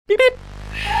Beep, beep.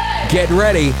 Get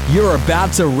ready, you're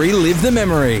about to relive the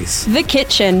memories. The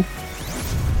Kitchen.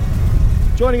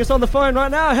 Joining us on the phone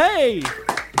right now, hey! Hey,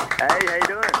 how you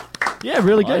doing? Yeah,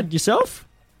 really good. Yourself?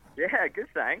 Yeah, good,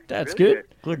 thanks. That's Really good.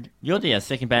 Good. You're the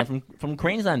second band from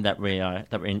Queensland that we're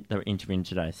interviewing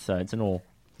today. So it's an all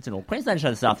Queensland show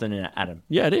this afternoon, Adam.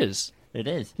 Yeah, it is. It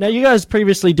is. Now, you guys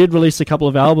previously did release a couple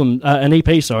of an EP,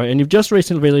 and you've just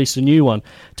recently released a new one.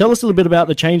 Tell us a little bit about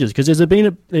the changes, because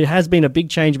there has been a big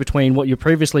change between what you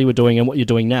previously were doing and what you're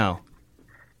doing now.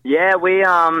 Yeah,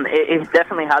 it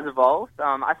definitely has evolved.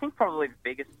 I think probably the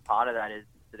biggest part of that is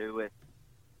to do with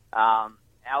our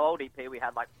old EP. We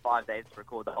had like 5 days to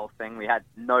record the whole thing. We had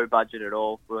no budget at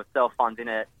all. We were self-funding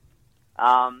it.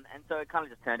 And so it kind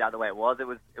of just turned out the way it was. It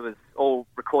was all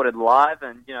recorded live,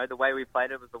 and the way we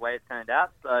played it was the way it turned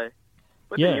out. So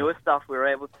with the newer stuff, we were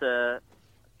able to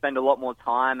spend a lot more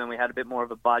time, and we had a bit more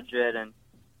of a budget. And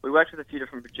we worked with a few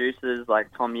different producers like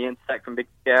Tom Yinsek from Big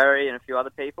Scary and a few other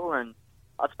people. And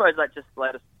I suppose that just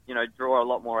let us, draw a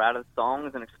lot more out of the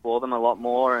songs and explore them a lot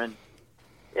more. And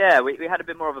yeah, we had a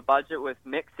bit more of a budget with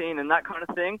mixing and that kind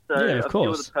of thing. So a few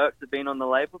of the perks have been on the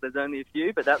label. There's only a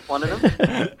few, but that's one of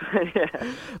them.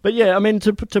 Yeah. But yeah, I mean,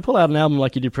 to pull out an album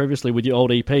like you did previously with your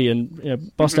old EP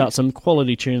and bust out some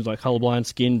quality tunes like Colorblind,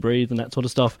 Skin, Breathe and that sort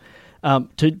of stuff,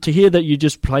 to hear that you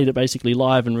just played it basically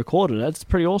live and recorded, that's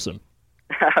pretty awesome.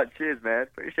 Cheers, man.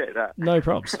 Appreciate that. No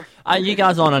props. Are you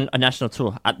guys on a national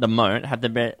tour at the moment? Have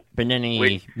there been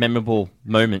any memorable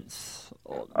moments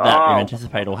that you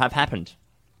anticipate or have happened?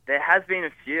 There has been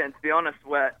a few, and to be honest,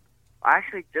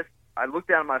 I looked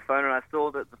down at my phone and I saw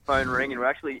that the phone ring, and we're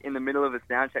actually in the middle of a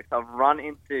sound check. So I've run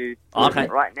into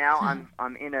right now.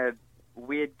 I'm in a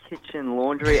weird kitchen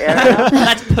laundry area.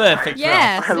 That's perfect.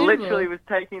 Yeah, I literally was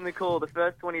taking the call. The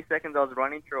first 20 seconds I was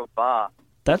running through a bar.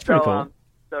 That's pretty cool.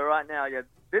 So right now,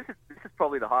 this is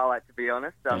probably the highlight, to be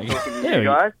honest. I'm talking to you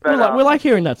guys. But, we like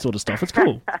hearing that sort of stuff. It's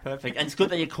cool. Perfect. And it's good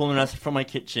that you're calling us from my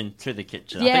kitchen to the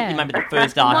kitchen. Yeah. I think you might be the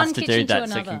first artist to do that,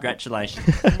 so another.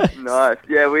 congratulations. Nice.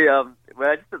 Yeah,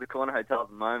 we're just at the Corner Hotel at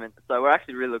the moment, so we're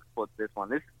actually really looking forward to this one.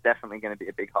 This is definitely going to be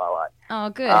a big highlight. Oh,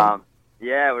 good.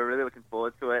 Yeah, we're really looking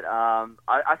forward to it.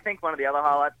 I think one of the other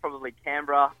highlights, probably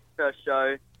Canberra, first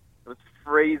show. It was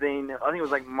freezing. I think it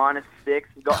was like -6.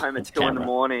 We got home at 2 in the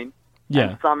morning.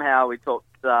 Yeah. And somehow we talked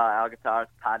our guitarist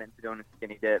Pat into doing a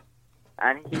skinny dip.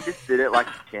 And he just did it like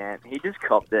a champ. He just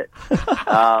copped it.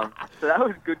 So that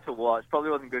was good to watch.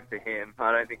 Probably wasn't good for him.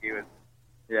 I don't think he was.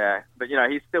 Yeah. But,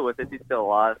 he's still with us. He's still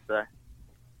alive. So,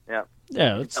 yeah.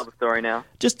 Yeah. Let's tell the story now.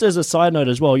 Just as a side note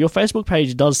as well, your Facebook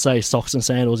page does say socks and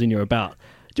sandals in your about.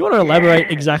 Do you want to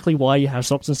elaborate exactly why you have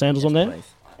socks and sandals on there?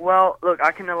 Please. Well, look,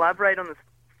 I can elaborate on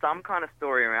some kind of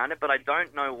story around it, but I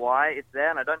don't know why it's there,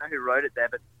 and I don't know who wrote it there.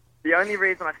 But the only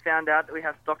reason I found out that we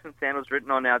have socks and sandals written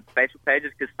on our Facebook page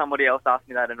is because somebody else asked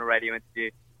me that in a radio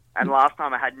interview. And last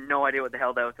time I had no idea what the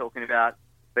hell they were talking about.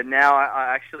 But now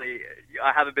I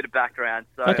have a bit of background,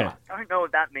 so I don't know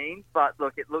what that means. But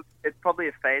look, it's probably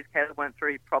a phase Caleb went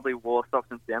through. He probably wore socks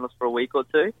and sandals for a week or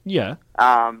two. Yeah.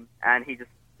 And he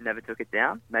just never took it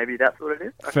down. Maybe that's what it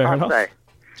is. Fair enough. Say.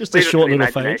 Just a short little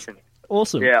phase.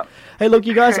 Awesome. Yeah. Hey, look,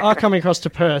 you guys are coming across to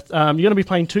Perth. You're going to be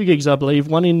playing 2 gigs, I believe,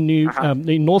 one in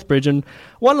in Northbridge and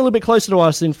one a little bit closer to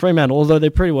us in Fremantle, although they're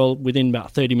pretty well within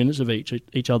about 30 minutes of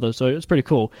each other, so it's pretty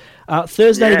cool.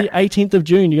 Thursday, the 18th of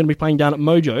June, you're going to be playing down at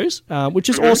Mojo's, which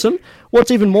is awesome. What's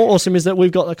even more awesome is that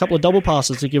we've got a couple of double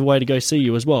passes to give away to go see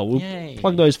you as well. We'll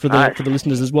plug those for the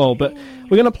listeners as well. But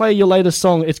we're going to play your latest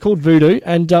song. It's called Voodoo,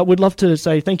 and we'd love to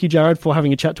say thank you, Jared, for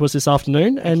having a chat to us this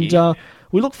afternoon.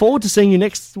 We look forward to seeing you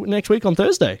next week on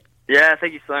Thursday. Yeah,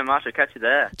 thank you so much. I'll catch you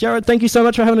there. Jared, thank you so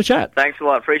much for having a chat. Thanks a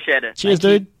lot. Appreciate it. Cheers,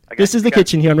 dude. Okay, this is The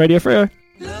Kitchen here on Radio Freo.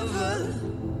 Lover,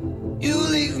 you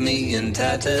leave me in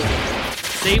tatters.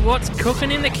 See what's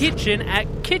cooking in the kitchen at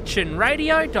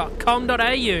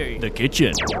kitchenradio.com.au. The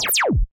Kitchen.